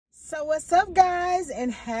So what's up, guys,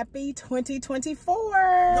 and happy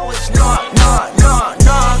 2024. No, it's not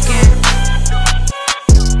again.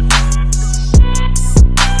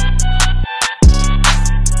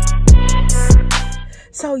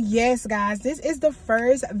 So yes, guys, this is the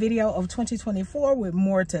first video of 2024 with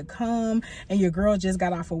more to come, and your girl just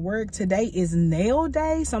got off of work. Today is nail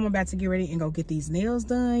day, so I'm about to get ready and go get these nails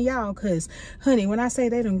done, y'all, because honey, when I say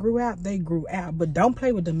they done grew out, they grew out. But don't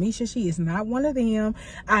play with Demisha. She is not one of them.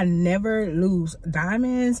 I never lose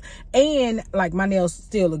diamonds, and like my nails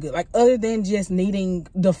still look good, like other than just needing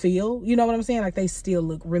the feel, you know what I'm saying? Like they still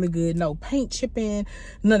look really good. No paint chipping,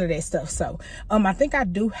 none of that stuff. So I think I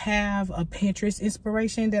do have a Pinterest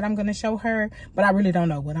inspiration that I'm going to show her, but I really don't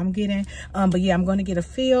know what I'm getting. But yeah, I'm going to get a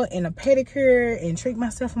feel and a pedicure and treat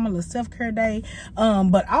myself on my little self-care day.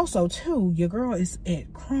 But also too, your girl is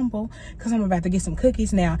at Crumble because I'm about to get some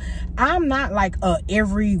cookies. Now, I'm not like a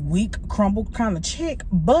every week Crumble kind of chick,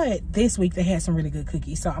 but this week they had some really good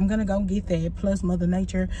cookies, so I'm gonna go get that. Plus Mother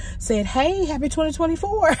Nature said, hey, happy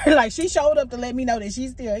 2024. Like she showed up to let me know that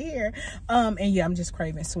she's still here. And yeah, I'm just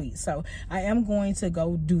craving sweets, so I am going to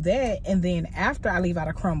go do that. And then after I leave out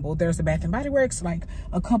of Crumble, there's a Bath and Body Works like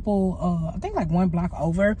a couple I think like one block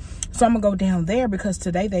over, so I'm gonna go down there because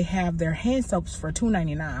today they have their hand soaps for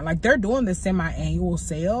 $2.99. like they're doing the semi-annual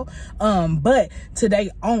sale, but today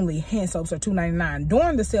only hand soaps are $2.99.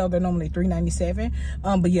 during the sale they're normally $3.97,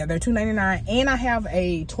 but yeah, they're $2.99. and I have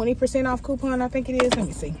a 20% off coupon, I think it is. Let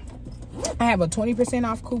me see. I have a 20%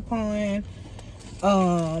 off coupon.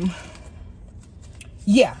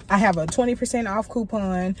 Yeah, I have a 20% off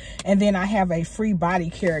coupon, and then I have a free body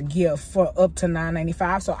care gift for up to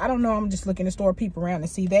 $9.95. So I don't know, I'm just looking to store people around to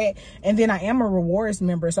see that. And then I am a rewards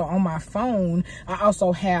member, so on my phone I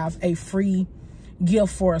also have a free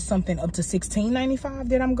gift for something up to $16.95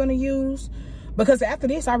 that I'm gonna use, because after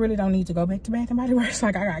this I really don't need to go back to Bath and Body Works.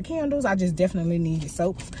 Like I got candles, I just definitely need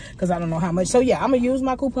soaps because I don't know how much. So yeah, I'm gonna use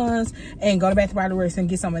my coupons and go to Bath and Body Works and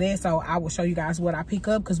get some of that. So I will show you guys what I pick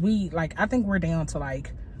up, because I think we're down to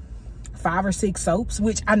like 5 or 6 soaps,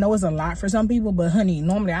 which I know is a lot for some people, but honey,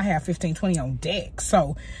 normally I have 15-20 on deck,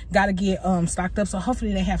 so gotta get stocked up. So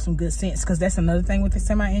hopefully they have some good scents, because that's another thing with the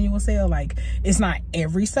semi-annual sale. Like it's not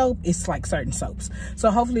every soap, it's like certain soaps,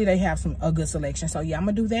 so hopefully they have a good selection. So yeah, I'm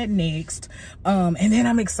gonna do that next. And then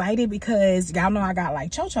I'm excited because y'all know I got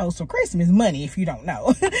like Cho-Cho's for Christmas money. If you don't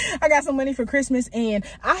know, I got some money for Christmas, and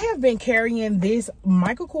I have been carrying this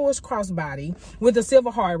Michael Kors crossbody with the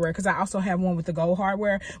silver hardware, because I also have one with the gold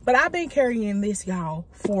hardware, but I've been carrying this, y'all,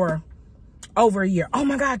 for over a year. Oh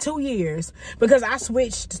my God, 2 years, because I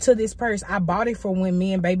switched to this purse. I bought it for when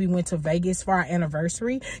me and baby went to Vegas for our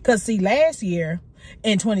anniversary, because see, last year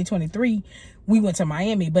in 2023 we went to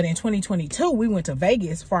Miami, but in 2022 we went to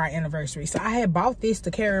Vegas for our anniversary. So I had bought this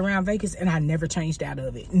to carry around Vegas, and I never changed out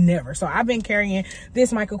of it, never. So I've been carrying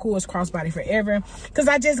this Michael Kors crossbody forever, because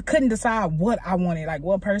I just couldn't decide what I wanted, like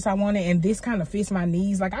what purse I wanted, and this kind of fits my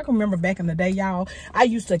needs. Like I can remember back in the day, y'all, I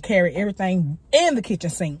used to carry everything in the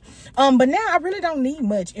kitchen sink, but now I really don't need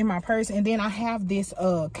much in my purse. And then I have this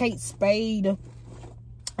Kate Spade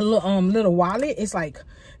little wallet. It's like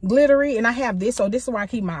glittery, and I have this, so this is where I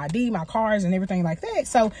keep my ID, my cards, and everything like that.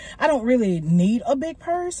 So I don't really need a big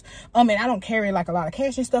purse, and I don't carry like a lot of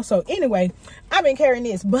cash and stuff. So anyway, I've been carrying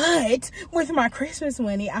this, but with my Christmas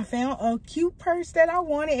money I found a cute purse that I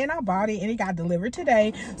wanted, and I bought it, and it got delivered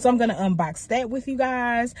today. So I'm gonna unbox that with you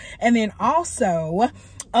guys. And then also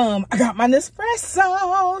I got my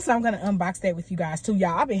Nespresso, so I'm gonna unbox that with you guys too,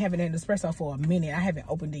 y'all. I've been having that Nespresso for a minute. I haven't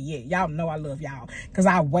opened it yet. Y'all know I love y'all, because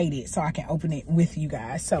I waited so I can open it with you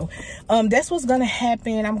guys. So that's what's gonna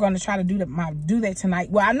happen. I'm gonna try to do that tonight.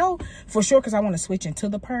 Well, I know for sure, because I want to switch into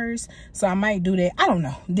the purse, so I might do that. I don't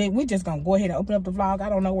know. Then we just gonna go ahead and open up the vlog. I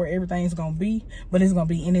don't know where everything's gonna be, but it's gonna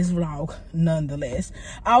be in this vlog nonetheless.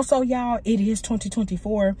 Also, y'all, it is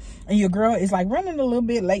 2024, and your girl is like running a little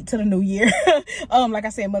bit late to the new year. Like I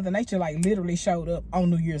said, Mother Nature like literally showed up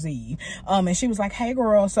on New Year's Eve, and she was like, hey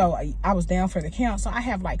girl, so I was down for the count. So I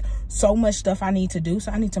have like so much stuff I need to do,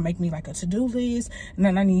 so I need to make me like a to-do list, and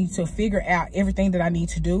then I need to figure out everything that I need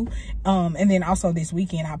to do. And then also this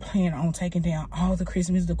weekend I plan on taking down all the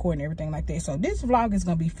Christmas decor and everything like that. So this vlog is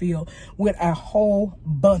gonna be filled with a whole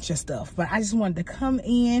bunch of stuff, but I just wanted to come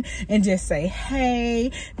in and just say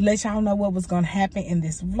hey, let y'all know what was gonna happen in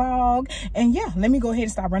this vlog. And yeah, let me go ahead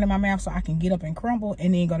and stop running my mouth so I can get up and crumble,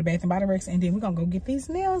 and then go to Bath and Body Works, and then we're gonna go get these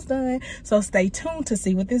nails done. So stay tuned to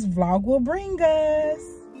see what this vlog will bring us.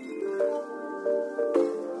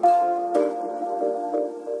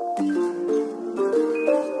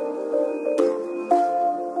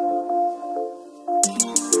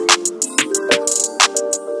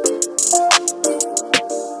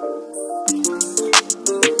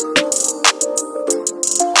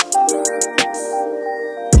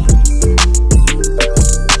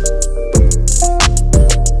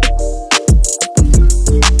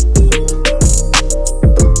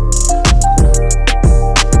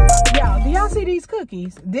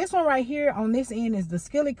 cookies. This one right here on this end is the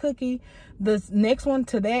skillet cookie. The next one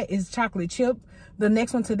to that is chocolate chip. The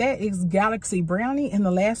next one to that is galaxy brownie. And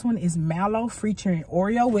the last one is mallow featuring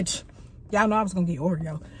Oreo, which y'all know I was gonna get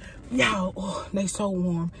Oreo. Y'all, oh, they so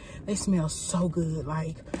warm. They smell so good.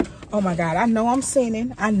 Like, oh my God, I know I'm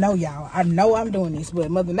sinning. I know y'all. I know I'm doing this, but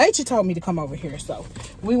Mother Nature told me to come over here. So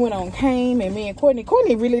we went on Came, and me and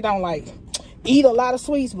Courtney really don't like eat a lot of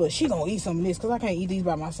sweets, but she gonna eat some of this because I can't eat these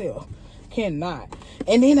by myself. Cannot.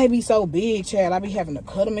 And then they be so big, Chad. I be having to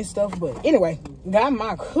cut them and stuff. But anyway, got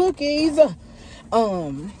my cookies.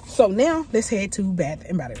 So now let's head to Bath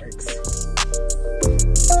and Body Works.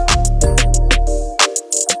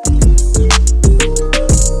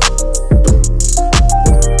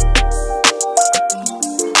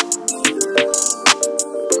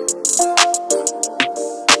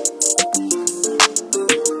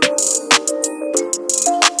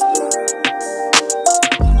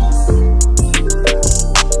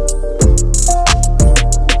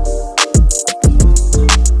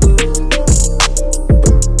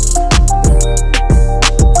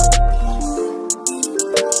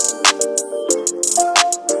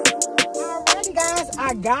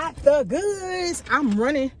 I'm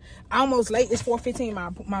running almost late. It's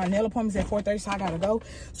 4:15. My nail appointment's at 4:30, so I gotta go.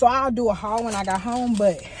 So I'll do a haul when I got home.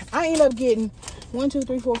 But I ended up getting 1, 2,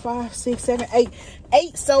 3, 4, 5, 6, 7,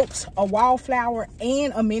 8 soaps, a wallflower,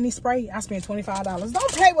 and a mini spray. I spent $25.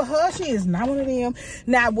 Don't play with her. She is not one of them.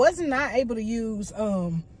 Now I wasn't not able to use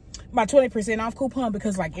my 20% off coupon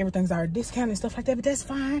because like everything's already discounted and stuff like that. But that's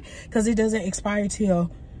fine because it doesn't expire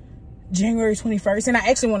till January 21st. And I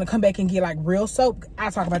actually want to come back and get like real soap.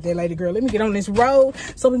 I'll talk about that later, girl. Let me get on this road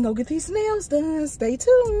so we can go get these nails done. Stay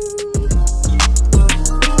tuned.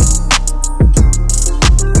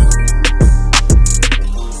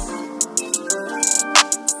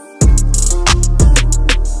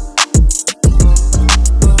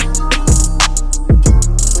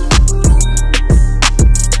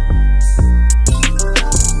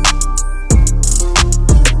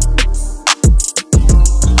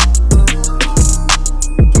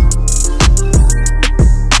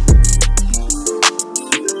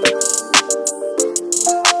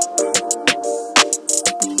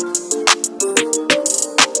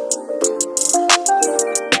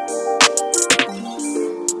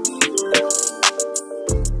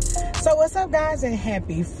 And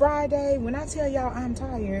happy Friday. When I tell y'all I'm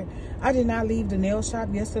tired, I did not leave the nail shop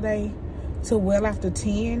yesterday till well after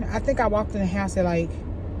 10. I think I walked in the house at like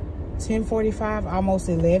 10:45, almost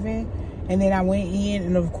 11, and then I went in,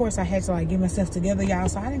 and of course I had to like get myself together, y'all,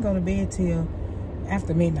 so I didn't go to bed till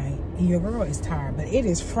after midnight. And your girl is tired, but it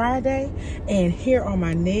is Friday, and here are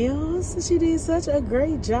my nails. She did such a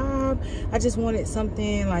great job. I just wanted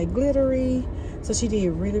something like glittery, so she did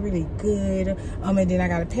really good. And then I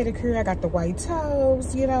got a pedicure. I got the white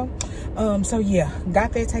toes, you know. So yeah,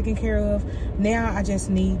 got that taken care of. Now I just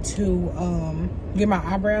need to get my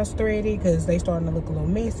eyebrows threaded because they starting to look a little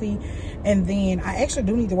messy. And then I actually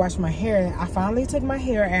do need to wash my hair. I finally took my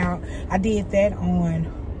hair out. I did that on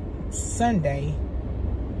Sunday.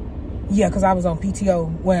 Yeah, because I was on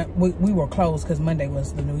PTO when we were closed because Monday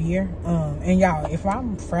was the new year. And y'all, if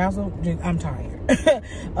I'm frazzled, I'm tired.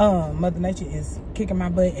 Mother Nature is kicking my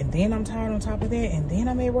butt, and then I'm tired on top of that, and then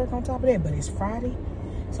I'm at work on top of that. But it's Friday,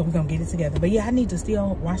 so we're going to get it together. But yeah, I need to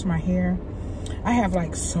still wash my hair. I have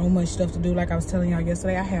like so much stuff to do. Like I was telling y'all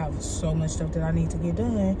yesterday, I have so much stuff that I need to get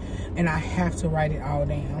done, and I have to write it all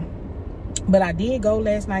down. But I did go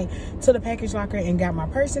last night to the package locker and got my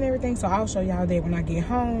purse and everything. So I'll show y'all that when I get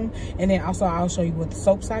home. And then also I'll show you what the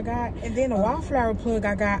soaps I got. And then the wallflower plug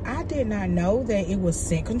I got, I did not know that it was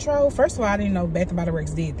scent control. First of all, I didn't know Bath & Body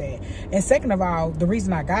Works did that. And second of all, the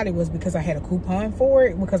reason I got it was because I had a coupon for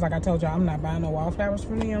it. Because like I told y'all, I'm not buying no wallflowers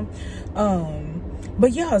from them.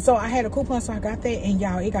 But yeah, so I had a coupon, so I got that, and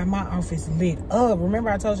y'all, it got my office lit up. Remember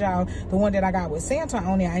I told y'all the one that I got with Santa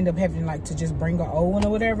on it, I ended up having like to just bring an old one or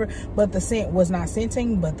whatever, but the scent was not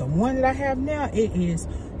scenting. But the one that I have now, it is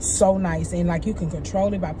so nice, and like you can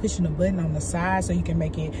control it by pushing the button on the side, so you can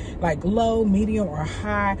make it like low, medium, or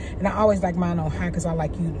high. And I always like mine on high because I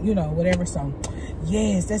like you know, whatever. So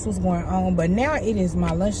yes, that's what's going on. But now it is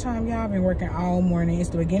my lunchtime, y'all. I've been working all morning. It's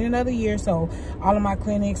the beginning of the year, so all of my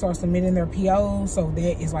clinics are submitting their POs, so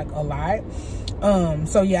that is like a lot.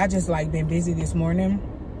 So yeah, I just like been busy this morning.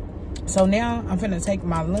 So now I'm finna take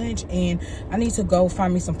my lunch and I need to go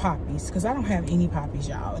find me some poppies because I don't have any poppies,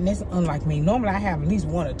 y'all. And that's unlike me. Normally I have at least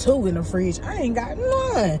 1 or 2 in the fridge. I ain't got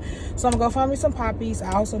none. So I'm gonna go find me some poppies.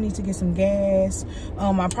 I also need to get some gas.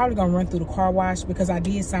 I'm probably gonna run through the car wash because I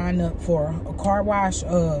did sign up for a car wash,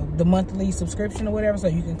 the monthly subscription or whatever, so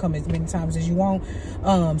you can come as many times as you want.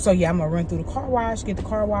 So yeah, I'm gonna run through the car wash, get the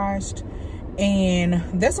car washed.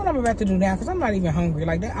 And that's what I'm about to do now because I'm not even hungry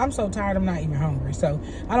like that. I'm so tired, I'm not even hungry. So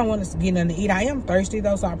I don't want to get nothing to eat. I am thirsty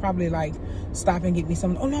though, so I'll probably like stop and get me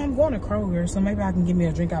some. Oh no, I'm going to Kroger, so maybe I can get me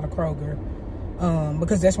a drink out of Kroger.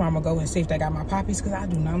 Because that's where I'm gonna go and see if they got my poppies, because I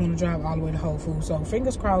do not want to drive all the way to Whole Foods. So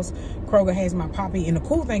fingers crossed Kroger has my poppy. And the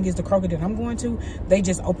cool thing is the Kroger that I'm going to, they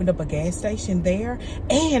just opened up a gas station there,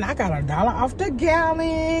 and I got $1 off the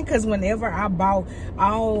gallon because whenever I bought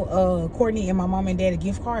all Courtney and my mom and dad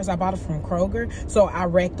gift cards, I bought it from Kroger, so I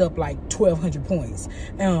racked up like 1,200 points.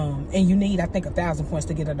 And you need, I think, 1,000 points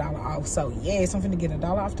to get $1 off. So yes, I'm finna get $1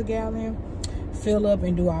 off the gallon, fill up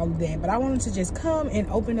and do all of that. But I wanted to just come and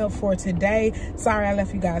open up for today. Sorry I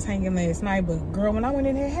left you guys hanging last night, but girl, when I went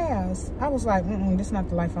in her house, I was like, this is not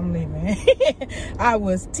the life I'm living. I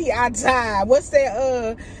was tired. What's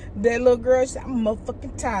that little girl? She said, I'm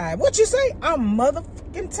motherfucking tired. What you say? I'm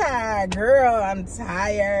motherfucking tired, girl. I'm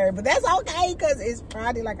tired, but that's okay because it's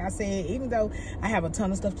Friday, like I said. Even though I have a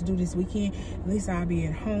ton of stuff to do this weekend, at least I'll be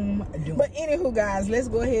at home doing. But anywho, guys, let's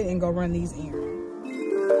go ahead and go run these errands.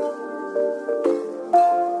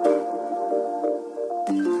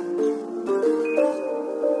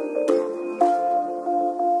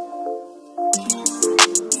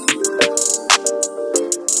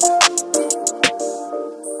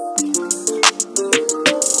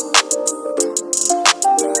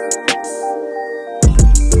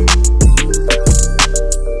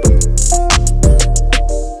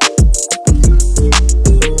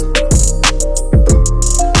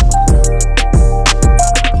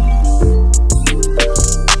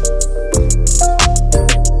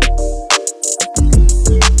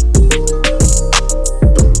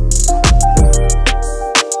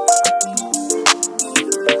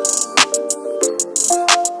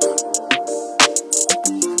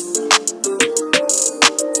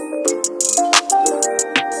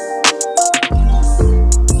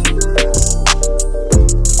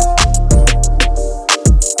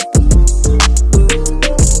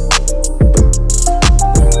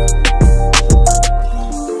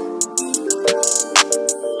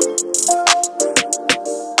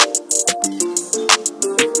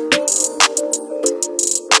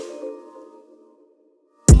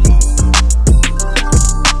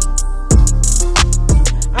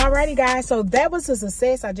 Guys, so that was a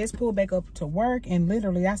success. I just pulled back up to work, and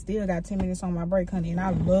literally I still got 10 minutes on my break, honey, and I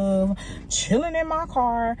love chilling in my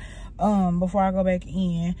car before I go back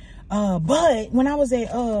in. But when I was at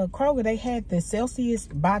Kroger, they had the Celsius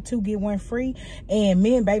buy 2 get 1 free, and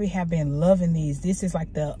me and baby have been loving these. This is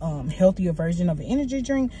like the healthier version of an energy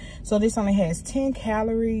drink. So this only has 10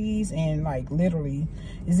 calories and like literally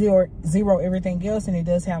zero everything else, and it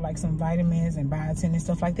does have like some vitamins and biotin and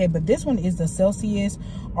stuff like that. But this one is the Celsius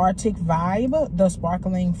Arctic Vibe, the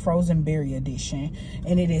sparkling frozen berry edition,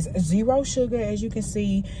 and it is 0 sugar, as you can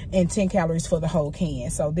see, and 10 calories for the whole can.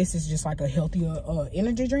 So this is just like a healthier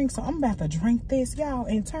energy drink. So I'm about to drink this, y'all,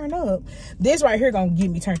 and turn up. This right here gonna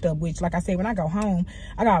get me turned up, which, like I said, when I go home,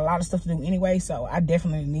 I got a lot of stuff to do anyway, so I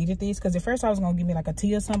definitely needed this. Because at first I was gonna give me like a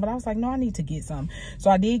tea or something, but I was like, no, I need to get some.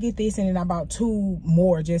 So I did get this, and then I bought 2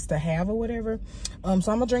 more just to have or whatever. So I'm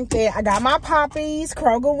gonna drink that. I got my poppies.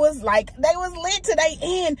 Kroger was like, they was lit today.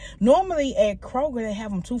 And normally at Kroger they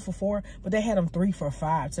have them 2 for $4, but they had them 3 for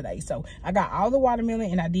 $5 today. So I got all the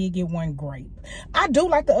watermelon, and I did get 1 grape. I do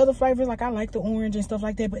like the other flavors, like I like the orange and stuff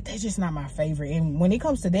like that, but that's just not my favorite. And when it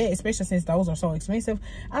comes to that, especially since those are so expensive,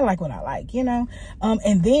 I like what I like, you know.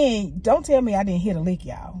 And then don't tell me I didn't hit a lick,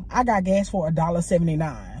 y'all. I got gas for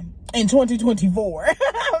 $1.79 in 2024.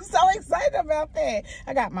 I'm so excited about that.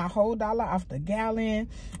 I got my whole $1 off the gallon.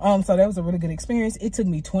 So that was a really good experience. It took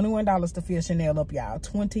me $21 to fill Chanel up, y'all.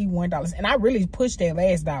 $21. And I really pushed that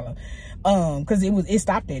last dollar. Because it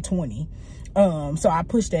stopped at 20. So I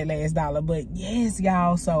pushed that last $1. But yes,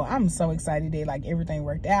 y'all, so I'm so excited that like everything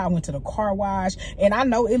worked out. I went to the car wash, and I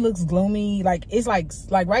know it looks gloomy, like it's like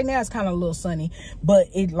right now it's kind of a little sunny, but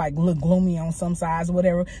it like looked gloomy on some sides or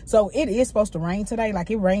whatever. So it is supposed to rain today.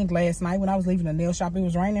 Like it rained last night when I was leaving the nail shop. It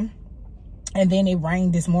was raining. And then it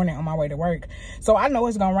rained this morning on my way to work. So I know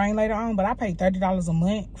it's going to rain later on, but I pay $30 a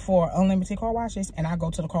month for unlimited car washes. And I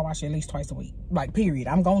go to the car wash at least twice a week. Like, period.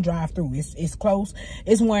 I'm going to drive through. It's close.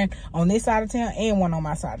 It's one on this side of town and one on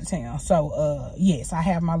my side of town. So, yes, I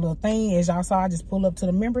have my little thing. As y'all saw, I just pull up to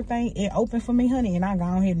the member thing. It opened for me, honey. And I go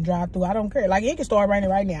ahead and drive through. I don't care. Like, it can start raining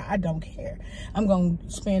right now. I don't care. I'm going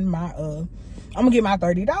to spend my, I'm going to get my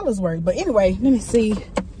 $30 worth. But anyway, let me see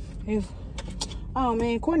if... Oh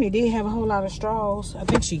man, Courtney did have a whole lot of straws. I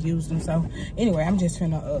think she used them. So anyway, I'm just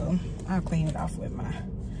finna I'll clean it off with my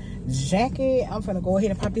jacket. I'm finna go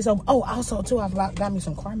ahead and pop this over. Oh, also too, I've got me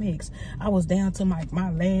some Carmex. I was down to my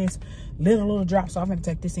last little drop, so I'm gonna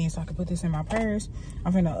take this in so I can put this in my purse.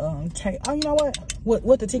 I'm finna take. Oh, you know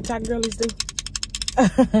what the TikTok girlies do?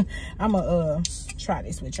 I'm gonna try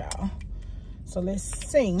this with y'all. So let's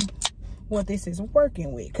see what this is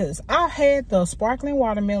working with, because I had the sparkling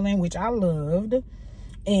watermelon, which I loved,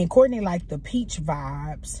 and Courtney liked the peach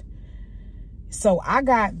vibes. So I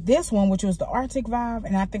got this one, which was the Arctic vibe,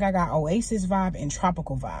 and I think I got Oasis vibe and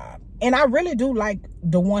tropical vibe. And I really do like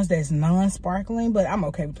the ones that's non-sparkling, but I'm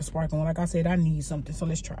okay with the sparkling one. Like I said, I need something, so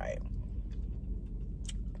let's try it.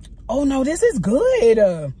 Oh no, this is good.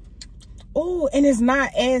 Oh, and it's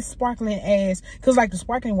not as sparkling as, because like the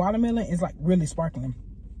sparkling watermelon is like really sparkling.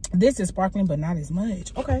 This is sparkling, but not as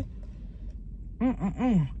much. Okay.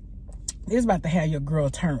 This is about to have your girl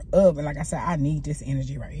turn up. And like I said, I need this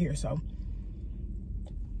energy right here. So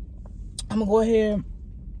I'm going to go ahead,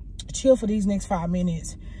 chill for these next 5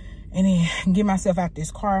 minutes, and then get myself out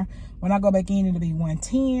this car. When I go back in, it'll be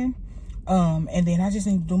 1:10. And then I just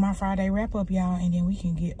need to do my Friday wrap up, y'all. And then we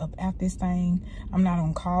can get up out this thing. I'm not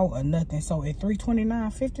on call or nothing. So at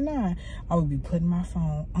 3:29:59, I will be putting my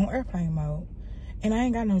phone on airplane mode. And I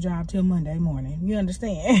ain't got no job till Monday morning. You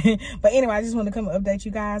understand? But anyway, I just want to come and update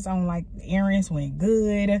you guys on, like, the errands went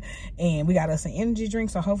good. And we got us an energy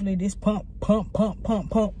drink. So hopefully this pump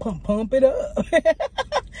it up.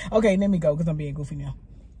 Okay, let me go because I'm being goofy now.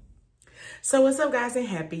 So what's up, guys, and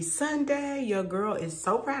happy Sunday. Your girl is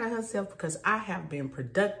so proud of herself because I have been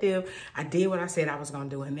productive. I did what I said I was going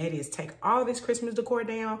to do, and that is take all this Christmas decor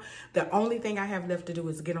down. The only thing I have left to do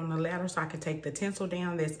is get on the ladder so I can take the tinsel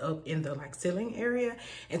down that's up in the like ceiling area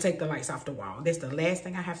and take the lights off the wall. That's the last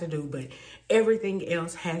thing I have to do, but everything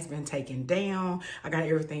else has been taken down. I got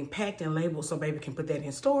everything packed and labeled so baby can put that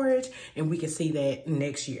in storage and we can see that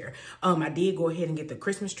next year. I did go ahead and get the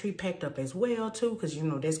Christmas tree packed up as well too, because you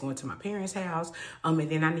know that's going to my parents' house. And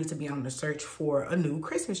then I need to be on the search for a new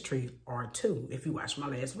Christmas tree or two. If you watch my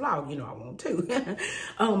last vlog, you know I want two.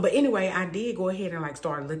 But anyway, I did go ahead and like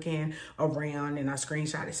start looking around, and I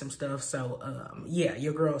screenshotted some stuff. So yeah,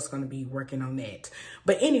 your girl's gonna be working on that.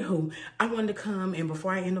 But anywho, I wanted to come, and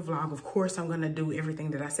before I end the vlog, of course I'm gonna do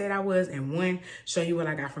everything that I said I was. And 1, show you what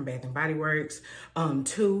I got from Bath and Body Works.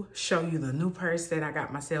 2, show you the new purse that I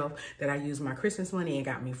got myself, that I used my Christmas money and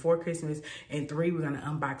got me for Christmas. And 3, we're gonna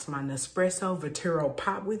unbox my Nespresso Vertuo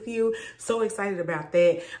pop with you. So excited about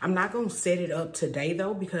that. I'm not gonna set it up today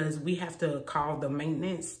though, because we have to call the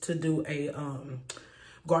maintenance to do a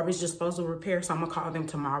garbage disposal repair. So I'm gonna call them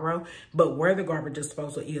tomorrow. But where the garbage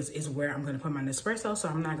disposal is where I'm gonna put my Nespresso. So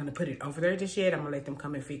I'm not gonna put it over there just yet. I'm gonna let them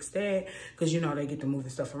come and fix that, because you know they get to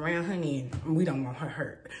moving stuff around, honey, and we don't want her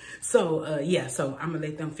hurt. So yeah, so I'm gonna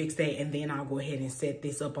let them fix that, and then I'll go ahead and set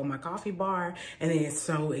this up on my coffee bar. And then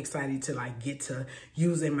so excited to like get to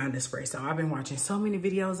using my Nespresso. I've been watching so many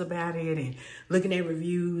videos about it and looking at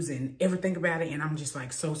reviews and everything about it, and I'm just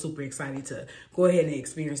like so super excited to go ahead and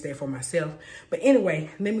experience that for myself. But anyway,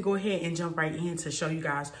 let me go ahead and jump right in to show you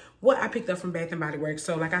guys what I picked up from Bath and Body Works.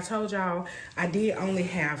 So like I told y'all, I did only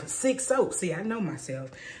have 6 soaps. See, I know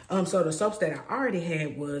myself. So the soaps that I already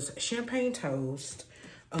had was Champagne Toast.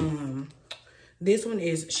 This one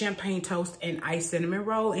is Champagne Toast and Iced Cinnamon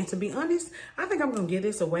Roll. And to be honest, I think I'm going to give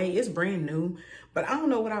this away. It's brand new, but I don't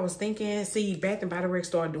know what I was thinking. See, Bath and Body Works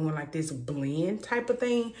started doing like this blend type of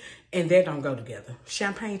thing, and that don't go together.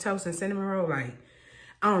 Champagne Toast and Cinnamon Roll, like,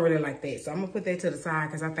 I don't really like that. So I'm gonna put that to the side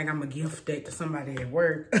because I think I'm gonna gift that to somebody at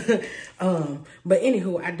work. But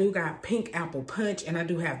anywho, I do got Pink Apple Punch, and I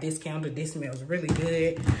do have this candle. This smells really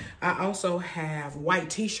good. I also have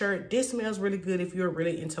White T-shirt. This smells really good if you're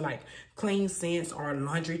really into like clean scents or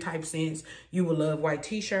laundry type scents. You will love White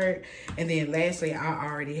T-shirt. And then lastly, I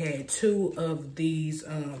already had 2 of these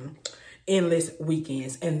endless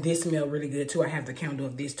weekends. And this smell really good too. I have the candle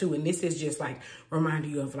of this too. And this is just like remind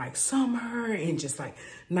you of like summer and just like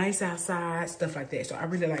nice outside, stuff like that. So I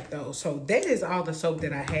really like those. So that is all the soap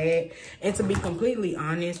that I had. And to be completely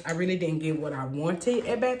honest, I really didn't get what I wanted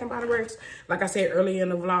at Bath & Body Works. Like I said earlier in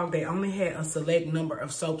the vlog, they only had a select number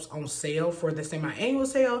of soaps on sale for the semi-annual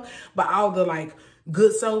sale. But all the like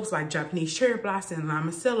good soaps like Japanese Cherry Blossom,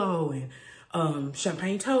 Limoncello, and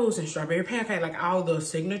Champagne Toast and Strawberry Pancake, like all those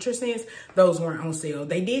signature scents, those weren't on sale.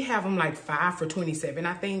 They did have them like 5 for $27,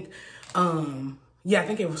 I think. Yeah, I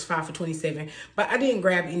think it was 5 for $27, but I didn't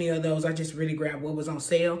grab any of those. I just really grabbed what was on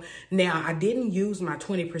sale. Now, I didn't use my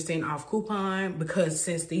 20% off coupon because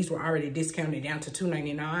since these were already discounted down to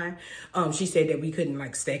 $2.99, she said that we couldn't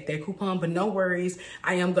like stack that coupon, but no worries.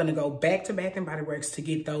 I am going to go back to Bath & Body Works to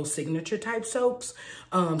get those signature type soaps.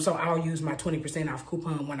 So I'll use my 20% off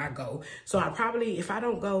coupon when I go. So I probably, if I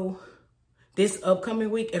don't go this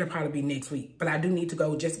upcoming week, it'll probably be next week. But I do need to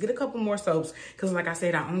go just get a couple more soaps because like I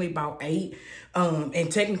said, I only bought 8. And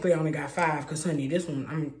technically I only got 5 because honey, this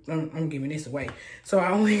one, I'm giving this away. So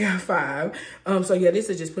I only got 5. So yeah, this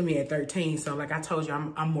has just put me at 13. So like I told you,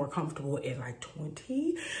 I'm more comfortable at like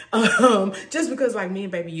 20. Just because like me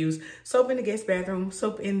and baby use soap in the guest bathroom,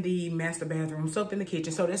 soap in the master bathroom, soap in the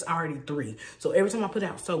kitchen. So that's already 3. So every time I put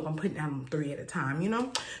out soap, I'm putting down 3 at a time, you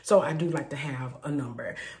know? So I do like to have a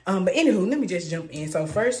number. But anywho, let me just jump in. So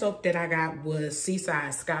first soap that I got was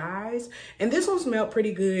Seaside Skies. And this one smelled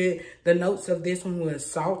pretty good. The notes of this one was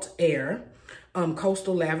salt air,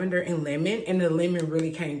 coastal lavender, and lemon. And the lemon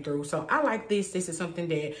really came through. So I like this. This is something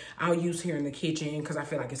that I'll use here in the kitchen because I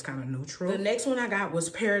feel like it's kind of neutral. The next one I got was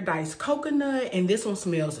Paradise Coconut. And this one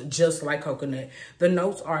smells just like coconut. The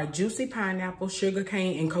notes are juicy pineapple,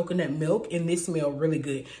 sugarcane, and coconut milk. And this smells really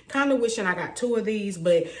good. Kind of wishing I got 2 of these,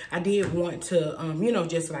 but I did want to, you know,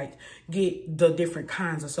 just like get the different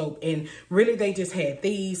kinds of soap. And really they just had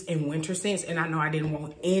these and winter scents. And I know I didn't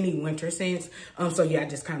want any winter scents. So yeah, I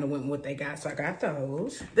just kind of went with what they got. So I got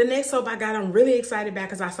those. The next soap I got, I'm really excited about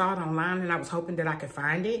because I saw it online and I was hoping that I could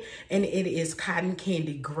find it. And it is Cotton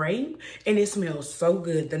Candy Grape. And it smells so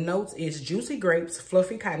good. The notes is juicy grapes,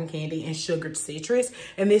 fluffy cotton candy, and sugared citrus.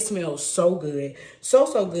 And this smells so good.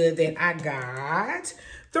 So good that I got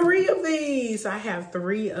 3 of these. I have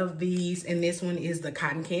 3 of these, and this one is the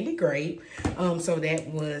Cotton Candy Grape. So that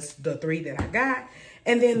was the 3 that I got.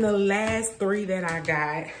 And then the last 3 that I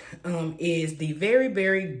got is the Very,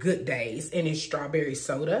 Very Good Days, and it's strawberry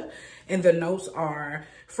soda. And the notes are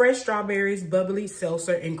fresh strawberries, bubbly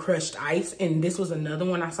seltzer, and crushed ice. And this was another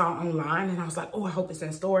one I saw online, and I was like, oh, I hope it's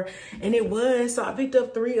in store. And it was. So I picked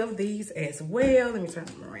up 3 of these as well. Let me turn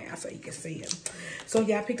them around so you can see them. So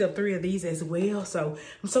yeah, I picked up 3 of these as well. So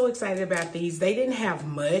I'm so excited about these. They didn't have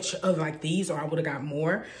much of like these, or I would have got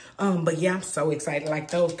more. But yeah, I'm so excited.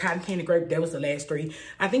 Like those Cotton Candy Grape, that was the last 3.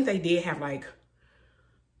 I think they did have like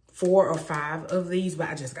 4 or 5 of these, but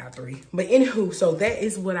I just got 3. But anywho, so that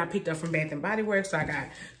is what I picked up from Bath & Body Works. So I got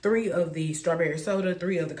 3 of the strawberry soda,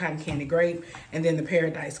 3 of the Cotton Candy Grape, and then the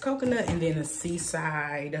Paradise Coconut, and then a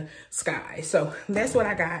Seaside Sky. So that's what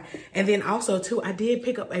I got. And then also too, I did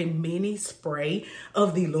pick up a mini spray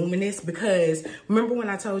of the Luminous because remember when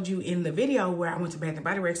I told you in the video where I went to Bath &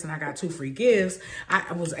 Body Works and I got 2 free gifts,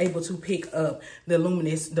 I was able to pick up the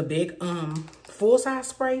Luminous, the big full-size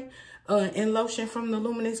spray and lotion from the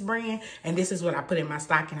Luminous brand. And this is what I put in my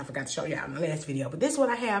stocking. I forgot to show y'all in the last video, but this is what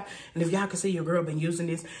I have. And if y'all can see, your girl been using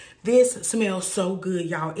this. This smells so good,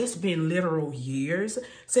 y'all. It's been literal years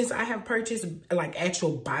since I have purchased like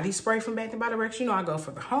actual body spray from Bath & Body Works. You know, I go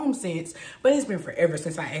for the home scents, but it's been forever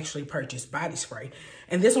since I actually purchased body spray.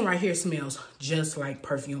 And this one right here smells just like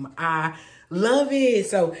perfume. I love it.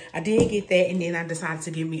 So I did get that, and then I decided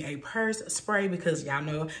to give me a purse spray because y'all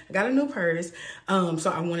know I got a new purse.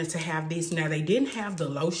 So I wanted to have this. Now they didn't have the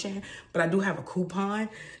lotion, but I do have a coupon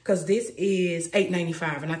because this is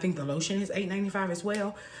 $8.95, and I think the lotion is $8.95 as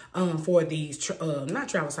well. For these not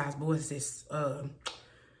travel size, but what is this?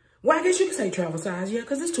 Well, I guess you could say travel size, yeah,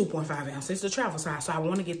 because it's 2.5 ounces. It's the travel size. So I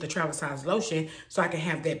want to get the travel size lotion so I can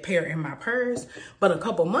have that pair in my purse. But a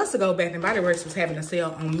couple months ago, Bath & Body Works was having a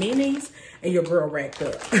sale on minis, and your girl racked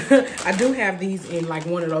up. I do have these in like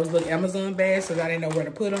one of those little Amazon bags because I didn't know where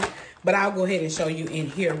to put them. But I'll go ahead and show you in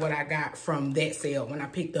here what I got from that sale when I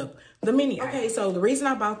picked up the mini. Okay, so the reason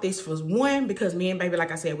I bought this was one, because me and baby,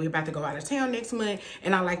 like I said, we're about to go out of town next month,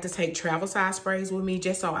 and I like to take travel size sprays with me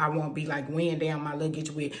just so I won't be like weighing down my luggage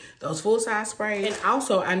with those full size sprays. And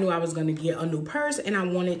also I knew I was gonna get a new purse, and I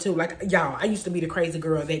wanted to, like, y'all, I used to be the crazy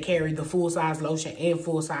girl that carried the full size lotion and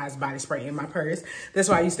full size body spray in my purse. That's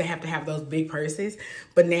why I used to have those big purses.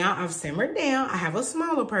 But now I've simmered down. I have a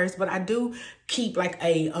smaller purse, but I do keep like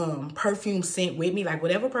a perfume scent with me, like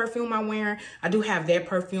whatever perfume I'm wearing. I do have that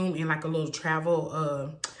perfume in like a little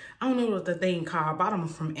travel I don't know what the thing called. I bought them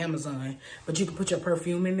from Amazon, but you can put your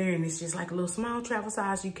perfume in there and it's just like a little small travel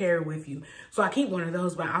size you carry with you. So I keep one of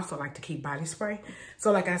those, but I also like to keep body spray.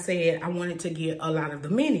 So like I said, I wanted to get a lot of the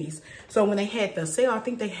minis. So when they had the sale, I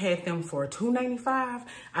think they had them for $2.95.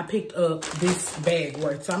 I picked up this bag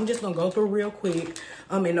worth. So I'm just gonna go through real quick,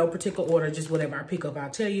 in no particular order, just whatever I pick up,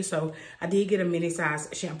 I'll tell you. So I did get a mini size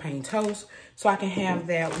champagne toast, so I can have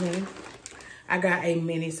that one. I got a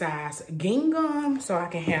mini size gingham, so I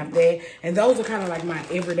can have that. And those are kind of like my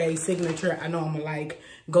everyday signature. I know I'm like,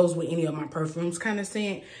 goes with any of my perfumes kind of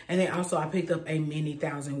scent. And then also I picked up a mini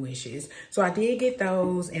 1,000 Wishes. So I did get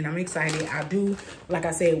those and I'm excited. I do, like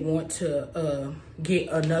I said, want to get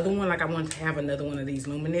another one. Like I want to have another one of these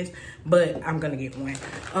luminous, but I'm gonna get one.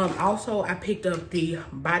 Also I picked up the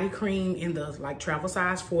body cream in the like travel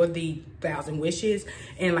size for the 1,000 Wishes.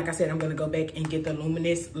 And like I said, I'm gonna go back and get the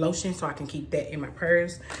luminous lotion so I can keep that in my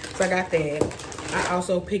purse. So I got that. I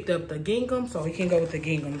also picked up the gingham, so it can go with the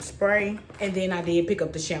gingham spray. And then I did pick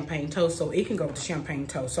up the champagne toast, so it can go with the champagne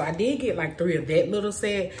toast. So I did get like 3 of that little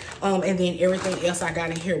set. And then everything else I got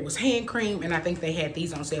in here was hand cream, and I think they had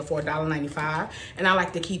these on sale for $1.95. And I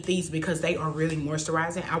like to keep these because they are really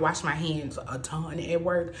moisturizing. I wash my hands a ton at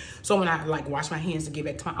work, so when I like wash my hands to get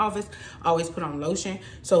back to my office, I always put on lotion.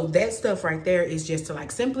 So that stuff right there is just to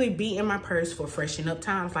like simply be in my purse for freshen up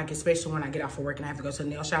times, like especially when I get off of work and I have to go to the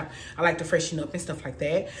nail shop. I like to freshen up and stuff like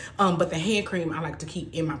that. But the hand cream I like to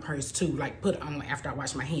keep in my purse too, like put on after I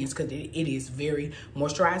wash my hands, because it is very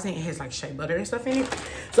moisturizing. It has like shea butter and stuff in it.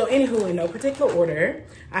 So anywho, in no particular order,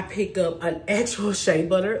 I picked up an actual shea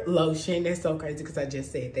butter lotion. That's so crazy because I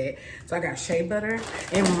just said that. So I got shea butter,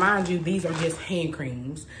 and mind you, these are just hand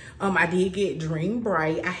creams. I did get Dream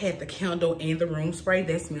Bright. I had the candle and the room spray.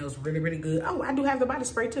 That smells really, really good. Oh, I do have the body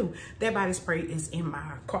spray too. That body spray is in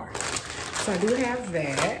my car. So I do have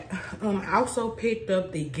that. I also picked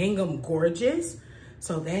up the Gingham Gorgeous.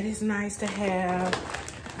 So that is nice to have.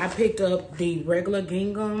 I picked up the regular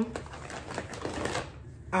gingham.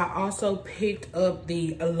 I also picked up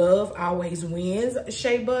the Love Always Wins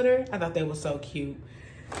shea butter. I thought that was so cute.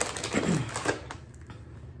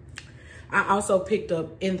 I also picked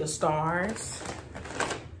up In the Stars.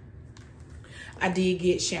 I did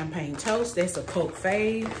get Champagne Toast. That's a cult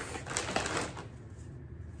fave.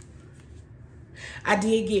 I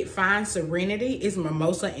did get Fine Serenity. It's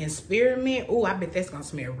mimosa and spearmint. Oh, I bet that's gonna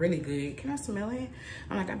smell really good. Can I smell it?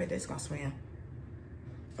 I'm like, I bet that's gonna smell.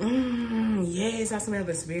 Yes, I smell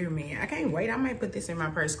the spearmint. I can't wait. I might put this in my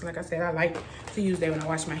purse, because like I said, I like to use that when I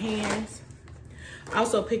wash my hands. I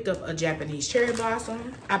also picked up a Japanese cherry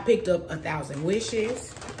blossom. I picked up 1,000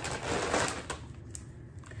 Wishes.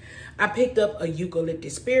 I picked up a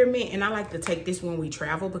eucalyptus spearmint, and I like to take this when we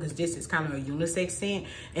travel because this is kind of a unisex scent.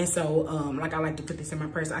 And so, like I like to put this in my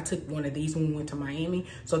purse. I took one of these when we went to Miami,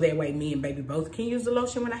 so that way me and baby both can use the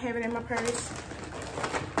lotion when I have it in my purse.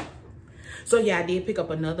 So yeah, I did pick up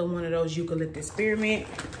another one of those eucalyptus spearmint.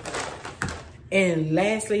 And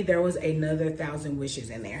lastly, there was another 1,000 Wishes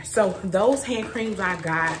in there. So those hand creams I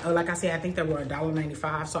got, like I said, I think they were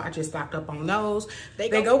 $1.95. So I just stocked up on those. They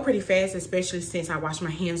go pretty fast, especially since I wash my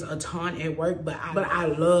hands a ton at work. But I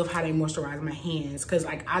love how they moisturize my hands. Cause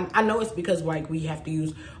like I know it's because like we have to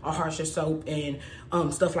use a harsher soap and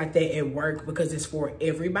stuff like that at work because it's for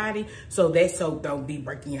everybody. So that soap don't be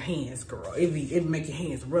breaking your hands, girl. It make your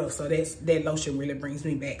hands rough. So that lotion really brings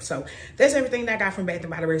me back. So that's everything that I got from Bath &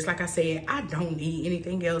 Body Works. Like I said, I don't need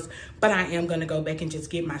anything else, but I am gonna go back and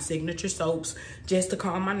just get my signature soaps just to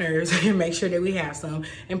calm my nerves and make sure that we have some.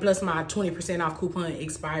 And plus my 20% off coupon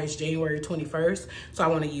expires January 21st, so I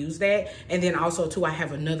want to use that. And then also too, I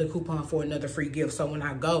have another coupon for another free gift, so when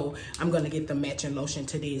I go, I'm gonna get the matching lotion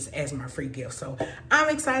to this as my free gift. So I'm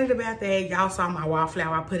excited about that. Y'all saw my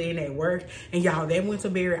wildflower I put in at work, and y'all, that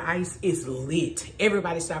winterberry ice is lit.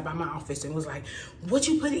 Everybody stopped by my office and was like, what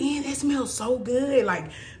you put in? That smells so good.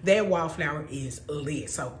 Like, that wildflower is lit.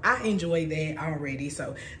 So I enjoy that already.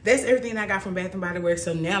 So that's everything I got from Bath & Body Works.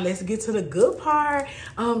 So now let's get to the good part.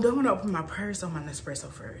 I'm gonna open my purse on my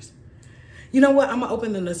Nespresso first. You know what? I'm gonna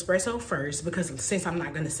open the Nespresso first because since I'm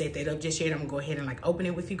not gonna set that up just yet, I'm gonna go ahead and like open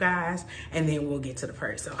it with you guys, and then we'll get to the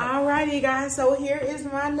purse. So alrighty guys, so here is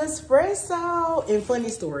my Nespresso. And funny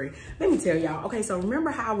story, let me tell y'all. Okay, so remember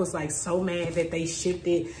how I was like so mad that they shipped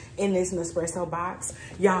it in this Nespresso box?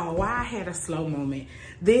 Y'all, why I had a slow moment.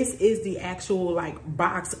 This is the actual like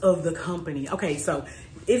box of the company. Okay, so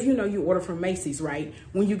if you know you order from Macy's, right?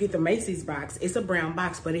 When you get the Macy's box, it's a brown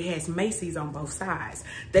box, but it has Macy's on both sides.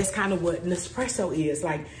 That's kind of what Nespresso is.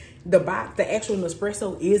 Like, the box, the actual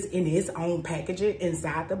Nespresso is in its own packaging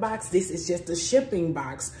inside the box. This is just the shipping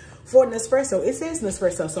box for Nespresso. It says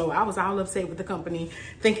Nespresso, so I was all upset with the company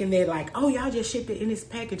thinking that like, oh, y'all just shipped it in this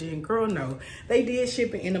packaging. Girl, no, they did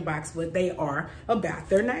ship it in a box, but they are about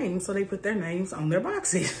their names, so they put their names on their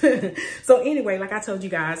boxes. So anyway, like I told you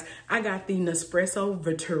guys, I got the Nespresso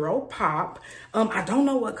Vertuo Pop. I don't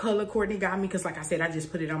know what color Courtney got me, because like I said, I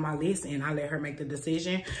just put it on my list and I let her make the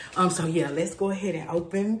decision. So yeah, let's go ahead and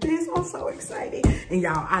open this. I'm so excited. And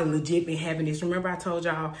y'all, I legit been having this. Remember I told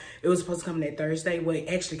y'all it was supposed to come that Thursday? Well, it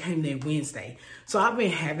actually came that Wednesday. So I've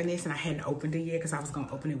been having this and I hadn't opened it yet because I was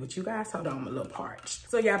gonna open it with you guys. Hold on, I'm a little parched.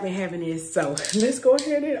 So y'all been having this. So let's go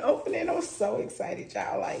ahead and open it. I'm so excited,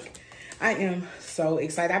 y'all. Like, I am so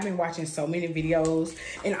excited. I've been watching so many videos,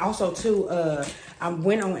 and also too, I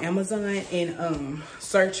went on Amazon and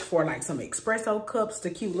searched for like some espresso cups,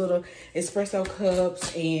 the cute little espresso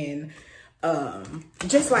cups, and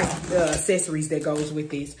just like the accessories that goes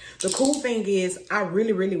with this. The cool thing is I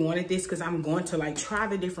really wanted this because I'm going to like try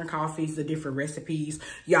the different coffees, the different recipes.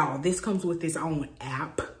 Y'all, this comes with its own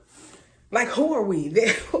app. Like, who are we?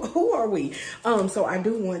 Who are we? So I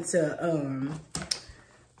do want to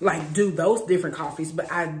like do those different coffees,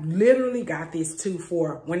 but I literally got this too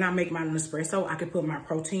for when I make my Nespresso, I could put my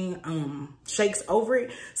protein shakes over it.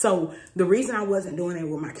 So the reason I wasn't doing it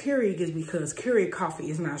with my Keurig is because Keurig coffee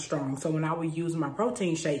is not strong. So when I would use my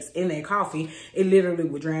protein shakes in that coffee, it literally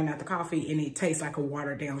would drown out the coffee and it tastes like a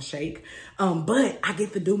watered down shake. But I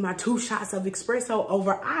get to do my 2 shots of espresso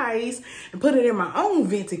over ice and put it in my own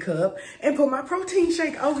venti cup and put my protein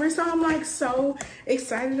shake over it. So I'm like so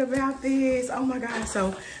excited about this. Oh my God.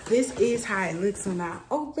 So this is how it looks when I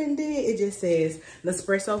opened it. It just says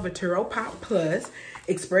Nespresso Vertuo Pop Plus,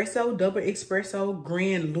 Espresso, Double Espresso,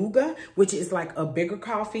 Grand Luga, which is like a bigger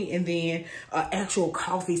coffee, and then actual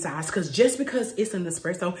coffee size. Because just because it's an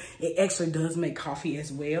espresso, it actually does make coffee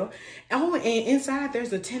as well. Oh, and inside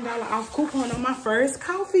there's a $10 off coupon on my first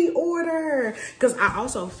coffee order. Because I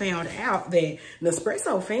also found out that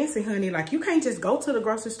Nespresso fancy, honey. Like, you can't just go to the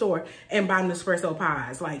grocery store and buy Nespresso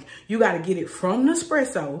pies. Like, you got to get it from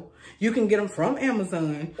Nespresso. You can get them from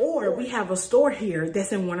Amazon, or we have a store here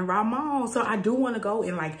that's in one of our malls. So I do want to go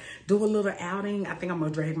and like do a little outing. I think I'm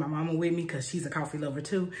gonna drag my mama with me because she's a coffee lover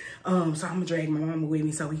too. So I'm gonna drag my mama with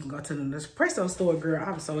me so we can go to the Nespresso store, girl.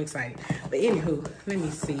 I'm so excited. But anywho, let me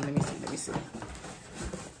see.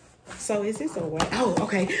 So is this a what? Oh,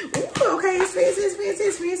 okay. Ooh, okay, it's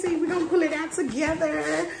fancy. We're gonna pull it out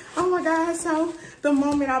together. Oh my God, so the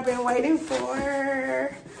moment I've been waiting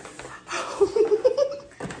for.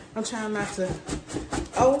 I'm trying not to.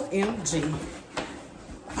 OMG.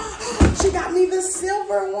 Oh, she got me the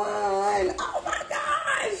silver one. Oh my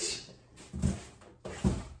gosh.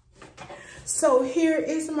 So here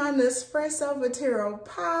is my Nespresso Vertuo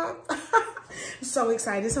Pop. I'm so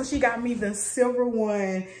excited. So she got me the silver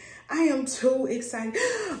one. I am too excited.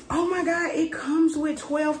 Oh my God, it comes with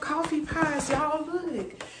 12 coffee pies. Y'all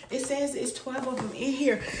look. It says it's 12 of them in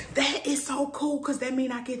here. That is so cool because that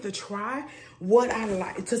means I get to try what I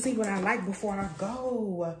like, to see what I like before I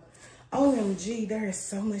go. OMG, there is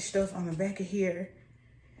so much stuff on the back of here.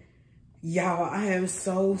 Y'all, I am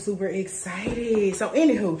so super excited. So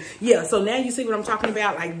anywho, yeah, so now you see what I'm talking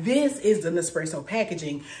about. Like, this is the Nespresso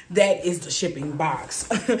packaging. That is the shipping box.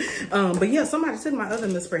 But yeah, somebody took my other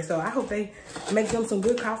Nespresso. I hope they make them some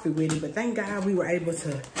good coffee with it. But thank God we were able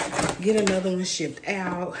to get another one shipped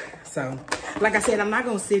out. So like I said, I'm not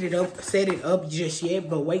gonna set it up just yet,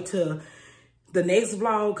 but wait till the next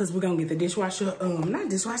vlog, because we're gonna get the dishwasher, not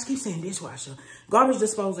dishwasher, keep saying dishwasher, garbage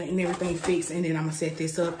disposal and everything fixed, and then I'm gonna set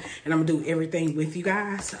this up and I'm gonna do everything with you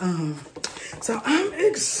guys. So I'm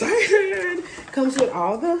excited. Comes with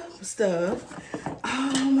all the stuff.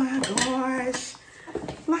 Oh my gosh.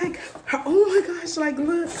 Like, oh my gosh, like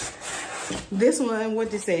look. This one, what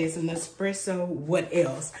this says, an espresso, what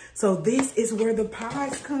else? So this is where the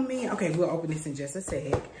pods come in. Okay, we'll open this in just a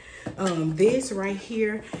sec. This right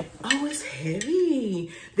here, oh, it's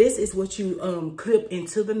heavy. This is what you clip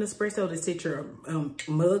into the Nespresso to sit your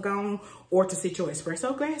mug on, or to sit your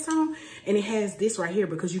espresso glass on. And it has this right here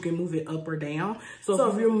because you can move it up or down. So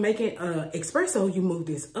if you're making espresso, you move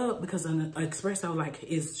this up because an espresso like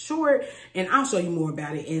is short, and I'll show you more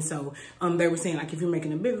about it. And so they were saying like if you're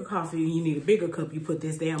making a bigger coffee, you need a bigger cup, you put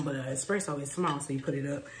this down, but an espresso is small, so you put it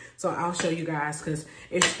up. So I'll show you guys because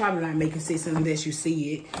it's probably not making sense unless you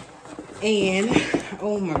see it. And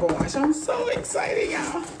oh my gosh, I'm so excited,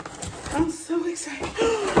 y'all. I'm so excited.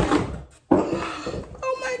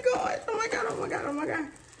 Oh my God.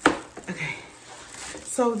 Okay.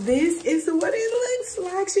 So this is what it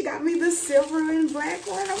looks like. She got me the silver and black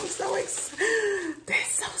one. I'm so excited.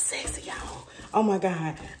 That's so sexy, y'all. Oh my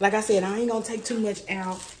God. Like I said, I ain't gonna take too much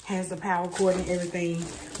out. Has the power cord and everything.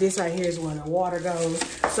 This right here is where the water goes.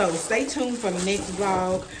 So stay tuned for the next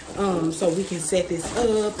vlog, so we can set this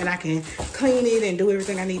up and I can clean it and do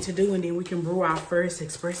everything I need to do, and then we can brew our first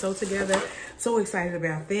espresso together. So excited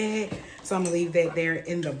about that. So I'm gonna leave that there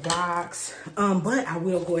in the box. But I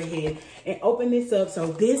will go ahead and open this up. So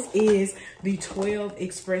this is the 12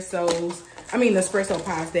 espresso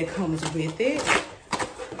pods that comes with it.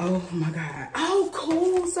 Oh my God. Oh,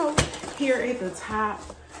 cool. So here at the top,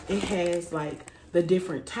 it has like the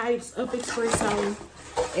different types of espresso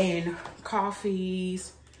and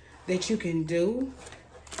coffees that you can do.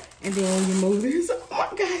 And then when you move this, oh my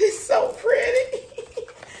God, it's so pretty.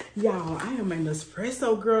 Y'all, I am an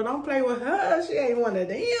espresso girl. Don't play with her. She ain't one of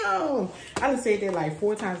them. I done said that like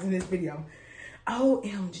 4 times in this video.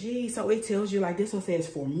 OMG. So it tells you, like, this one says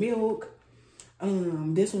for milk.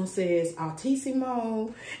 This one says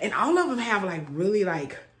Altissimo. And all of them have like really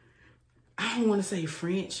like, I don't want to say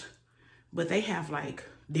French, but they have like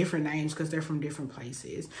different names because they're from different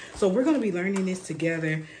places. So we're going to be learning this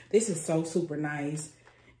together. This is so super nice.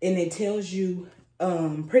 And it tells you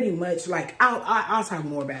pretty much like, I'll talk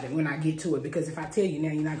more about it when I get to it, because if I tell you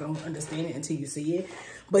now, you're not going to understand it until you see it.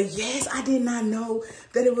 But yes, I did not know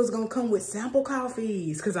that it was going to come with sample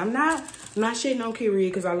coffees, because I'm not shitting on Keurig,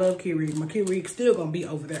 because I love Keurig. My Keurig's still going to be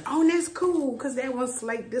over there. Oh, and that's cool, because that one's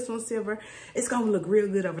slate, this one's silver. It's going to look real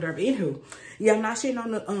good over there. But anywho, yeah, I'm not shitting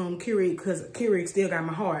on the Keurig, because Keurig still got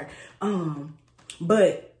my heart.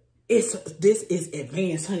 But this is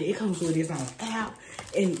advanced, honey. It comes with its own app,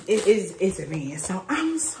 and it's advanced. So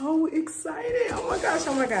I'm so excited. Oh my gosh,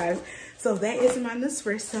 oh my gosh. So that is my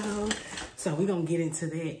Nespresso. So we're going to get into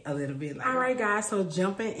that a little bit later. All right, guys. So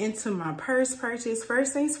jumping into my purse purchase.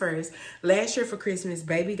 First things first. Last year for Christmas,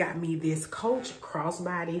 baby got me this Coach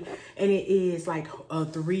crossbody. And it is like a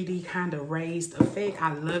 3D kind of raised effect.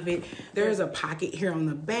 I love it. There's a pocket here on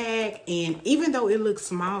the back. And even though it looks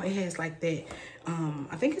small, it has like that,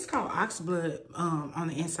 I think it's called oxblood on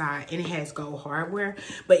the inside, and it has gold hardware.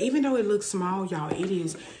 But even though it looks small, y'all, it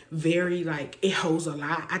is very, like, it holds a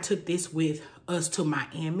lot. I took this with us to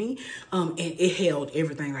Miami, and it held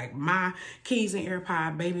everything, like my keys and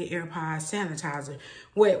AirPod, baby AirPods, sanitizer,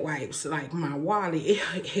 wet wipes, like my wallet.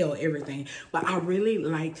 It held everything. But I really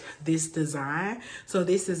liked this design, so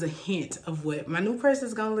this is a hint of what my new purse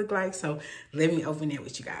is gonna look like. So let me open it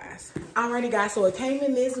with you guys. Alrighty, guys, so it came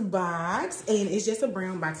in this box, and it's just a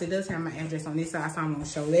brown box. It does have my address on this side, so I'm gonna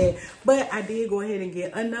show that. But I did go ahead and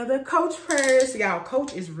get another Coach purse. Y'all,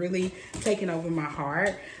 Coach is really taking over my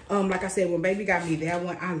heart. Like I said, when baby got me that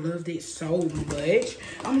one, I loved it so much.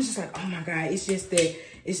 I'm just like, oh my God, it's just that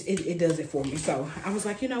it does it for me. So I was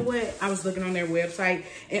like, you know what? I was looking on their website,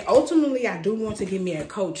 and ultimately I do want to get me a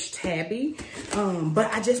Coach tabby.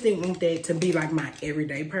 But I just didn't want that to be like my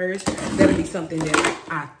everyday purse. That'll be something that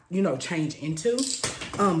I change into.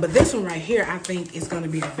 But this one right here, I think is going to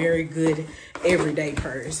be a very good everyday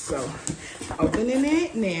purse. So opening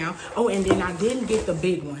it now. Oh, and then I didn't get the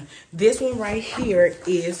big one. This one right here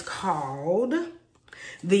is called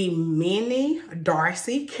the Mini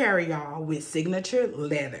Darcy Carryall with signature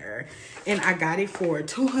leather. And I got it for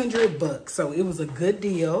 $200. So it was a good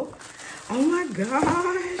deal. Oh my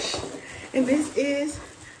gosh. And this is,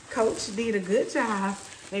 Coach did a good job.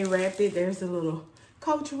 They wrapped it. There's a little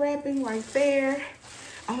Coach wrapping right there.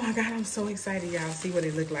 Oh my God, I'm so excited, y'all. See what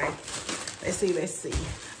it look like. Let's see, let's see.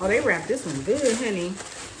 Oh, they wrapped this one good, honey.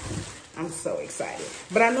 I'm so excited.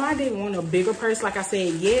 But I know I didn't want a bigger purse. Like I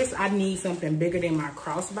said, yes, I need something bigger than my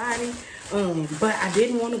crossbody. But I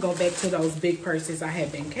didn't want to go back to those big purses I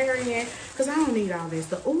had been carrying, because I don't need all this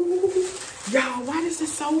stuff. Ooh, y'all, why this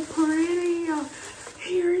is so pretty.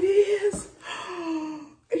 Here it is.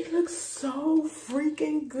 It looks so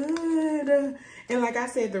freaking good. And like I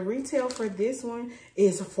said, the retail for this one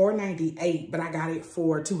is $498, but I got it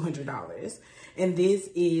for $200. And this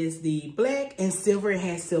is the black and silver. It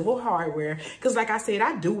has silver hardware, because like I said,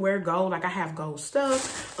 I do wear gold. Like I have gold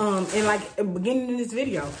stuff. And like at the beginning of this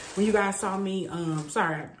video, when you guys saw me,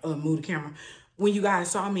 sorry, I moved the camera. When you guys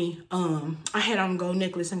saw me, I had on gold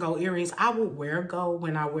necklace and gold earrings. I would wear gold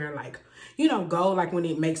when I wear, like, gold, like when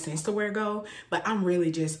it makes sense to wear gold. But I'm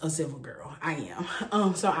really just a silver girl. I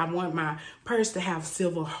am. So I want my purse to have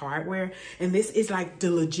silver hardware. And this is like the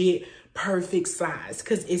legit perfect size,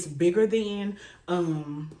 because it's bigger than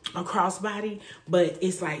a crossbody, but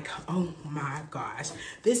it's like, oh my gosh,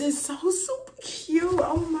 this is so super cute.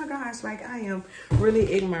 Oh my gosh, like I am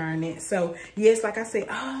really admiring it. So yes, like I said,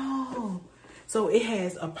 oh, So it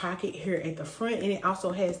has a pocket here at the front, and it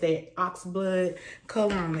also has that ox blood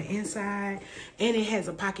color on the inside, and it has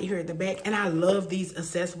a pocket here at the back. And I love these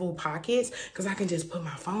accessible pockets because I can just put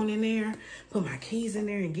my phone in there, put my keys in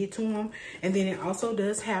there and get to them. And then it also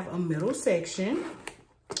does have a middle section.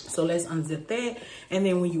 So let's unzip that. And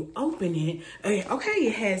then when you open it, okay,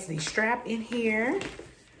 it has the strap in here.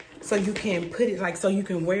 So you can put it like, so you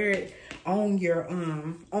can wear it on your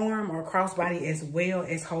arm or crossbody as well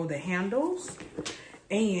as hold the handles.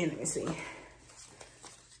 And let me see.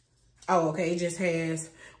 Oh, okay, it just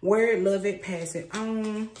has wear it, love it, pass it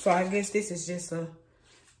on. So I guess this is just a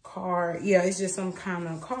card. Yeah, it's just some kind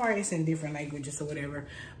of card. It's in different languages or whatever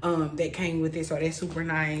that came with it. So that's super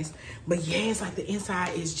nice. But yeah, it's like the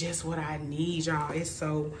inside is just what I need, y'all. It's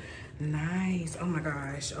so nice. Oh my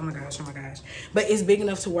gosh, oh my gosh, oh my gosh. But it's big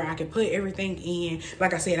enough to where I can put everything in.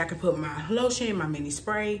 Like I said, I can put my lotion, my mini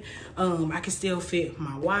spray. I can still fit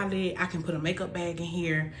my wallet. I can put a makeup bag in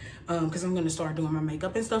here because I'm going to start doing my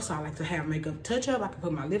makeup and stuff. So I like to have makeup touch up. I can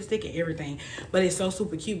put my lipstick and everything. But it's so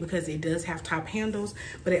super cute because it does have top handles,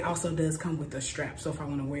 but it also does come with a strap. So if I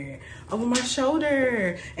want to wear it over my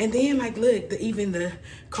shoulder. And then like, look, even the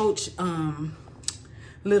Coach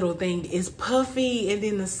little thing is puffy, and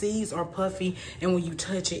then the seeds are puffy, and when you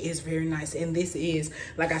touch it, it's very nice. And this is,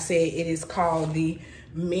 like I said, it is called the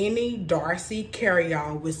Mini Darcy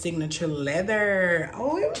Carry-All with signature leather.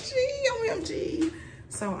 OMG, OMG.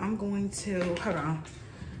 So I'm going to, hold on,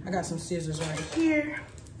 I got some scissors right here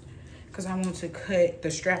because I want to cut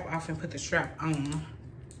the strap off and put the strap on.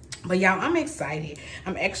 But y'all, I'm excited.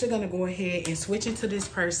 I'm actually going to go ahead and switch into this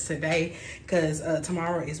purse today because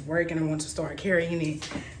tomorrow is work and I want to start carrying it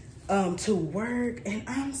to work. And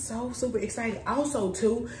I'm so super excited. Also,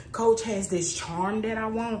 too, Coach has this charm that I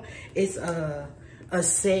want. It's a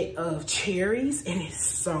set of cherries and it's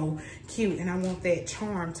so cute. And I want that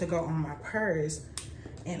charm to go on my purse.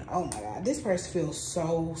 And oh my God, this purse feels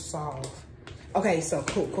so soft. Okay, so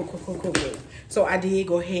cool. So I did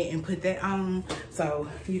go ahead and put that on so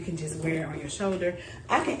you can just wear it on your shoulder.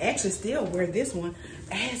 I can actually still wear this one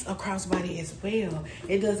as a crossbody as well.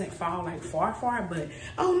 It doesn't fall like far, but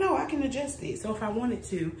oh no, I can adjust it. So if I wanted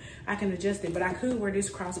to, I can adjust it. But I could wear this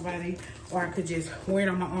crossbody, or I could just wear it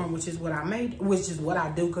on my arm, which is what I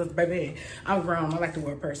do, because baby, I'm grown. I like to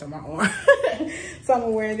wear a purse on my arm. So I'm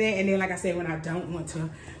gonna wear that. And then like I said, when I don't want to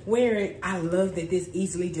wear it, I love that this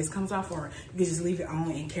easily just comes off, or you can just leave it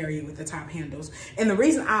on and carry it with the top handles. And the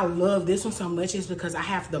reason I love this one so much is because I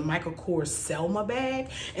have the Michael Kors Selma bag,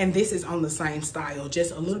 and this is on the same style,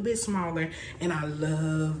 just a little bit smaller, and I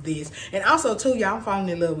love this. And also too, y'all, I'm falling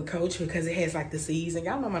in love with Coach because it has like the C's, and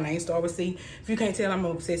y'all know my name starts with C. If you can't tell, I'm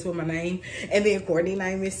obsessed with my name. And then Courtney's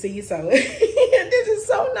name is C, so this is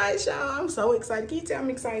so nice, y'all. I'm so excited. Can you tell I'm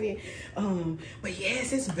excited? But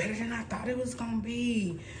yes, it's better than I thought it was gonna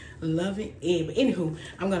be. Loving it. But anywho,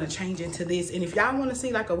 I'm gonna change into this, and if y'all want to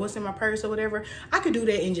see like a what's in my purse or whatever, I could do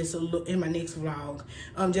that in just a look in my next vlog,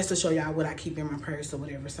 just to show y'all what I keep in my purse or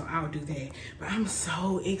whatever. So I'll do that. But I'm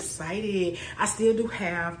so excited. I still do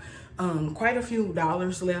have quite a few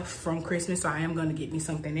dollars left from Christmas, so I am gonna get me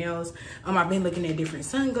something else. I've been looking at different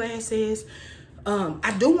sunglasses.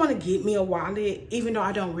 I do want to get me a wallet, even though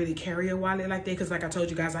I don't really carry a wallet like that, because like I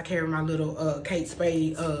told you guys, I carry my little Kate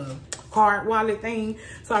Spade card wallet thing.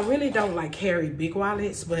 So I really don't like carry big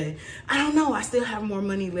wallets, but I don't know, I still have more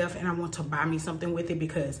money left and I want to buy me something with it,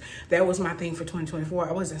 because that was my thing for 2024.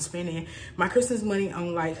 I wasn't spending my Christmas money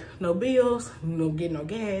on like no bills, no getting no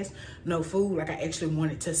gas, no food. Like I actually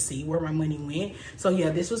wanted to see where my money went. So yeah,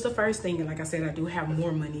 this was the first thing, and like I said, I do have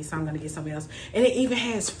more money, so I'm gonna get something else. And it even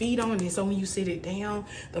has feet on it, so when you sit it down,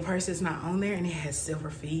 the purse is not on there, and it has silver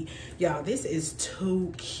feet. Y'all, this is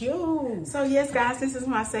too cute. So yes guys, this is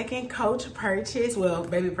my second Coach purchase. Well,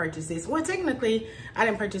 baby purchases. Well, technically I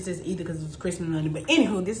didn't purchase this either because it was Christmas money, but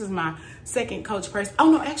anywho, this is my second Coach purse. Oh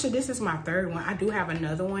no, actually this is my third one. I do have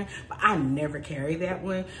another one, but I never carry that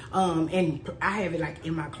one. And I have it like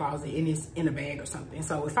in my closet, and it's in a bag or something.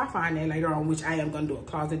 So if I find that later on, which I am gonna do a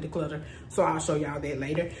closet declutter, so I'll show y'all that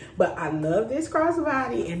later. But I love this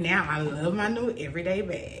crossbody, and now I love my new everyday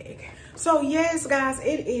bag. So yes guys,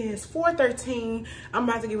 it is 4:13. I'm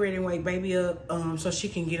about to get ready and wake baby up so she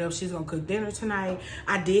can get up. She's gonna cook dinner tonight.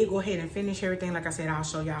 I did go ahead and finish everything. Like I said, I'll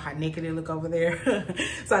show y'all how naked it look over there.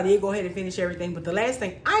 So I did go ahead and finish everything, but the last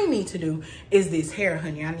thing I need to do is this hair,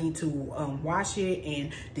 honey. I need to wash it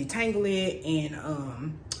and detangle it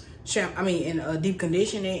and deep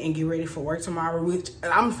conditioning and get ready for work tomorrow, which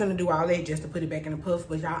I'm finna do all that just to put it back in the puff.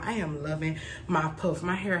 But y'all, I am loving my puff.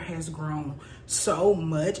 My hair has grown so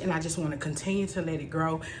much and I just want to continue to let it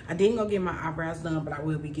grow. I didn't go get my eyebrows done, but I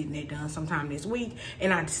will be getting that done sometime this week,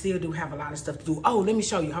 and I still do have a lot of stuff to do. Oh, let me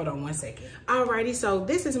show you. Hold on one second. Alrighty, so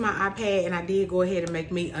this is my iPad, and I did go ahead and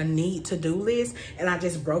make me a need to-do list, and I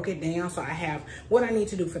just broke it down. So I have what I need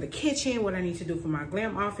to do for the kitchen, what I need to do for my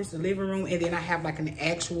glam office, the living room, and then I have like an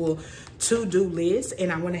actual to-do list, and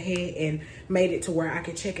I went ahead and made it to where I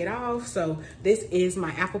could check it off. So this is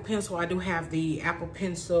my Apple Pencil. I do have the Apple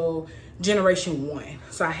Pencil Generation 1.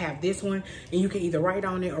 So I have this one, and you can either write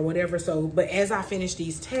on it or whatever. So, but as I finish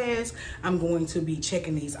these tasks, I'm going to be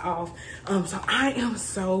checking these off. So I am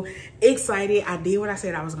so excited. I did what I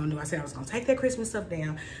said I was gonna do. I said I was gonna take that Christmas stuff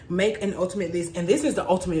down, make an ultimate list, and this is the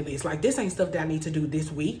ultimate list. Like, this ain't stuff that I need to do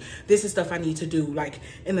this week. This is stuff I need to do like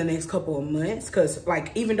in the next couple of months, because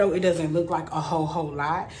like, even though it doesn't look like a whole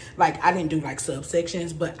lot, like I didn't do like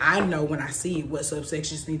subsections, but I know when I see what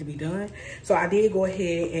subsections need to be done. So I did go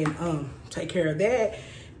ahead and take care of that.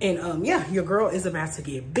 And yeah, your girl is about to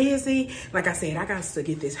get busy. Like I said, I got to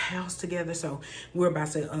get this house together. So we're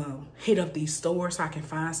about to hit up these stores so I can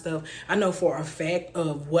find stuff. I know for a fact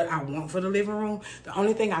of what I want for the living room. The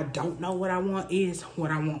only thing I don't know what I want is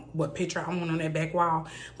what picture I want on that back wall.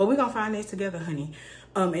 But we're gonna find that together, honey.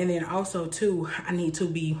 And then also too, I need to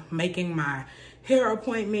be making my hair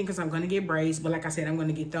appointment because I'm going to get braids. But like I said, I'm going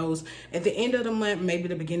to get those at the end of the month, maybe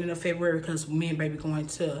the beginning of February, because me and baby going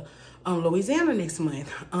to Louisiana next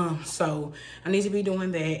month. So I need to be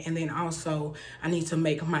doing that. And then also I need to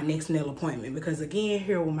make my next nail appointment, because again,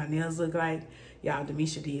 here what my nails look like. Y'all,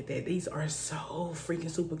 Demisha did that. These are so freaking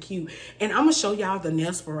super cute. And I'm going to show y'all the nail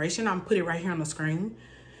inspiration. I'm going to put it right here on the screen.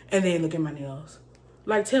 And then look at my nails.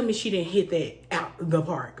 Like, tell me she didn't hit that out the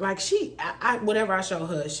park. Like, whatever I show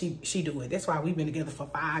her, she do it. That's why we've been together for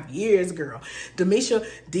 5 years, girl. Demisha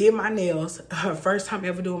did my nails. Her first time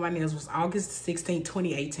ever doing my nails was August 16,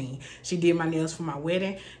 2018. She did my nails for my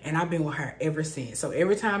wedding, and I've been with her ever since. So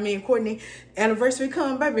every time me and Courtney anniversary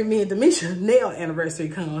come, baby, me and Demisha nail anniversary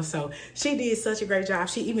comes. So she did such a great job.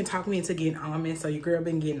 She even talked me into getting almond. So your girl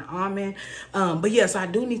been getting almond. But yeah, so I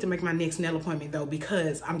do need to make my next nail appointment though,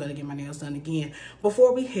 because I'm gonna get my nails done again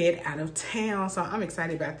before we head out of town. So I'm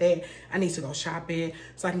excited about that. I need to go shopping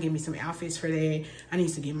so I can get me some outfits for that. I need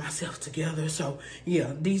to get myself together. So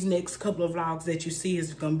yeah, these next couple of vlogs that you see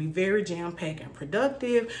is gonna be very jam-packed and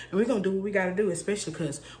productive, and we're gonna do what we gotta do, especially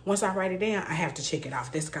because once I write it down, I have to check it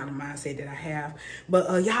off. That's the kind of mindset that I have.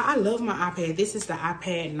 But yeah, I love my iPad. This is the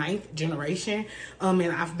iPad 9th generation, and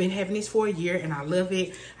I've been having this for a year, and I love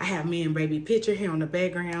it. I have me and baby picture here on the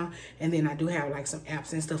background, and then I do have like some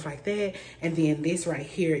apps and stuff like that. And then this right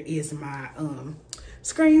here is my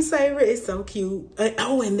screensaver. It's so cute.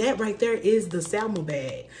 Oh, and that right there is the Salma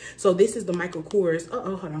bag. So this is the Michael Kors.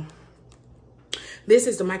 Hold on. This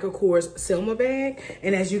is the Michael Kors Selma bag.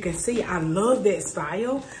 And as you can see, I love that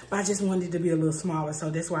style, but I just wanted it to be a little smaller.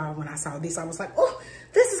 So that's why when I saw this, I was like, oh,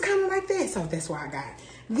 this is kind of like that. So that's why I got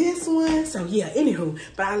this one. So yeah, anywho,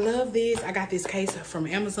 but I love this. I got this case from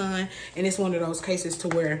Amazon, and it's one of those cases to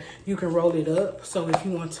where you can roll it up. So if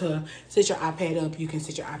you want to sit your iPad up, you can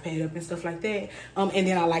sit your iPad up and stuff like that. And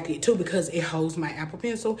then I like it too because it holds my Apple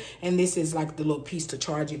Pencil, and this is like the little piece to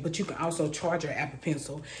charge it, but you can also charge your Apple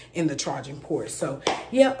Pencil in the charging port. So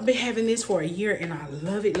yeah, I've been having this for a year, and I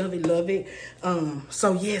love it, love it, love it.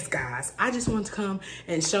 So yes, guys, I just want to come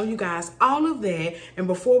and show you guys all of that. And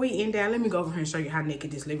before we end down, let me go over here and show you how naked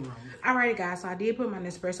this living room is. Alrighty, guys, so I did put my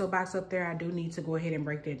Nespresso box up there. I do need to go ahead and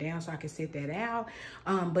break that down so I can set that out.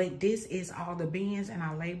 But this is all the bins, and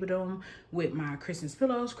I labeled them with my Christmas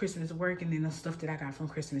pillows, Christmas work, and then the stuff that I got from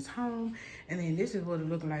Christmas home. And then this is what it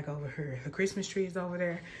looking like over here. The Christmas tree is over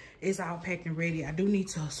there. It's all packed and ready. I do need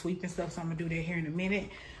to sweep and stuff, so I'm gonna do that here in a minute.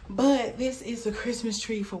 But this is the Christmas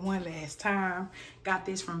tree for one last time. Got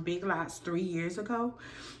this from Big Lots 3 years ago.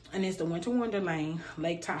 And it's the Winter Wonderland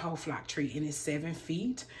Lake Tahoe flock tree, and it's 7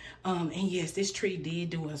 feet. And yes, this tree did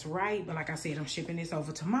do us right, but like I said, I'm shipping this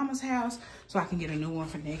over to Mama's house so I can get a new one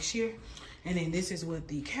for next year. And then this is what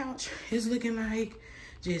the couch is looking like,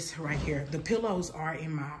 just right here. The pillows are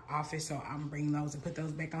in my office, so I'm bringing those and put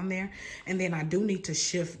those back on there. And then I do need to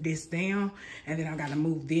shift this down, and then I gotta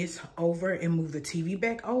move this over and move the TV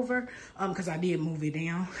back over, because I did move it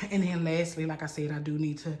down. And then lastly, like I said, I do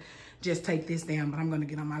need to just take this down, but I'm gonna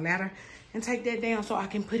get on my ladder and take that down so I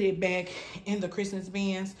can put it back in the Christmas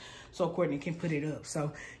bins so Courtney can put it up.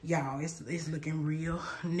 So y'all, it's looking real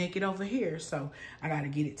naked over here, so I gotta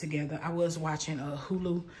get it together. I was watching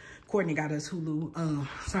Hulu. Courtney got us Hulu,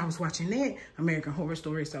 so I was watching that, American Horror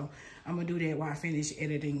Story, so I'm gonna do that while I finish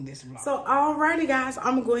editing this vlog. So alrighty guys,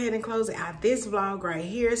 I'm gonna go ahead and close out this vlog right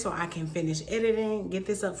here so I can finish editing, get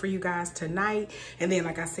this up for you guys tonight. And then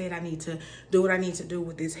like I said, I need to do what I need to do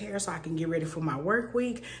with this hair so I can get ready for my work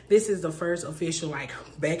week. This is the first official like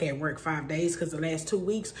back at work 5 days, because the last 2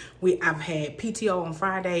 weeks I've had PTO on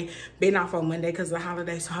Friday, been off on Monday because of the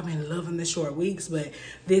holiday, so I've been loving the short weeks. But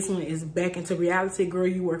this one is back into reality. Girl,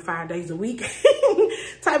 you work 5 days a week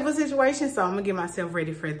type of situation. So I'm gonna get myself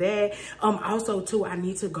ready for that. Also too, I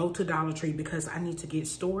need to go to Dollar Tree because I need to get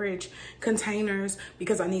storage containers,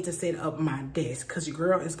 because I need to set up my desk, because your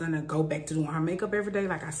girl is gonna go back to doing her makeup every day.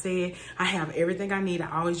 Like I said, I have everything I need.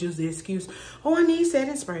 I always use the excuse, oh, I need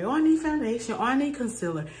setting spray, oh, I need foundation, oh, I need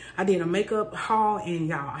concealer. I did a makeup haul, and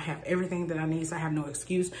y'all, I have everything that I need, so I have no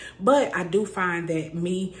excuse. But I do find that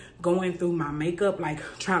me going through my makeup, like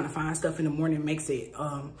trying to find stuff in the morning, makes it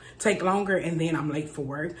take longer, and then I'm late for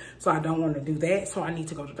work. So I don't want to do that. So I need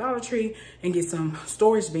to go to Dollar Tree and get some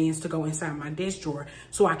storage bins to go inside my desk drawer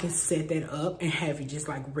so I can set that up and have it just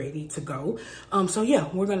like ready to go. So yeah,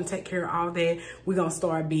 we're gonna take care of all that. We're gonna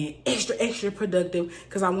start being extra productive,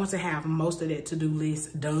 because I want to have most of that to-do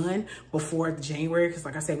list done before January, because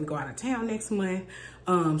like I said, we go out of town next month.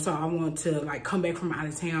 So I want to like come back from out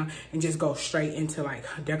of town and just go straight into like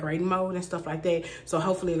decorating mode and stuff like that. So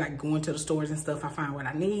hopefully like going to the stores and stuff, I find what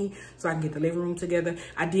I need so I can get the living room together.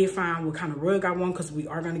 I did find what kind of rug I want, because we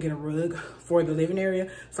are going to get a rug for the living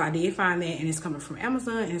area. So I did find that, and it's coming from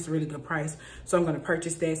Amazon, and it's a really good price. So I'm going to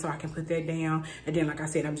purchase that so I can put that down. And then like I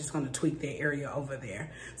said, I'm just going to tweak that area over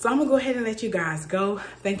there. So I'm going to go ahead and let you guys go.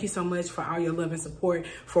 Thank you so much for all your love and support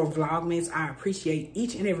for Vlogmas. I appreciate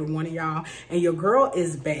each and every one of y'all. And your girl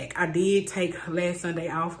is back. I did take last Sunday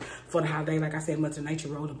off for the holiday. Like I said, Mother Nature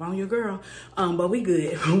rolled up on your girl. But we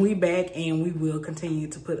good. We back, and we will continue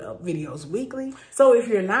to put up videos weekly. So if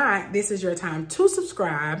you're not, this is your time to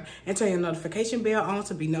subscribe and turn your notification bell on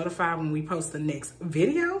to be notified when we post the next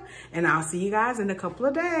video. And I'll see you guys in a couple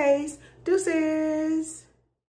of days. Deuces.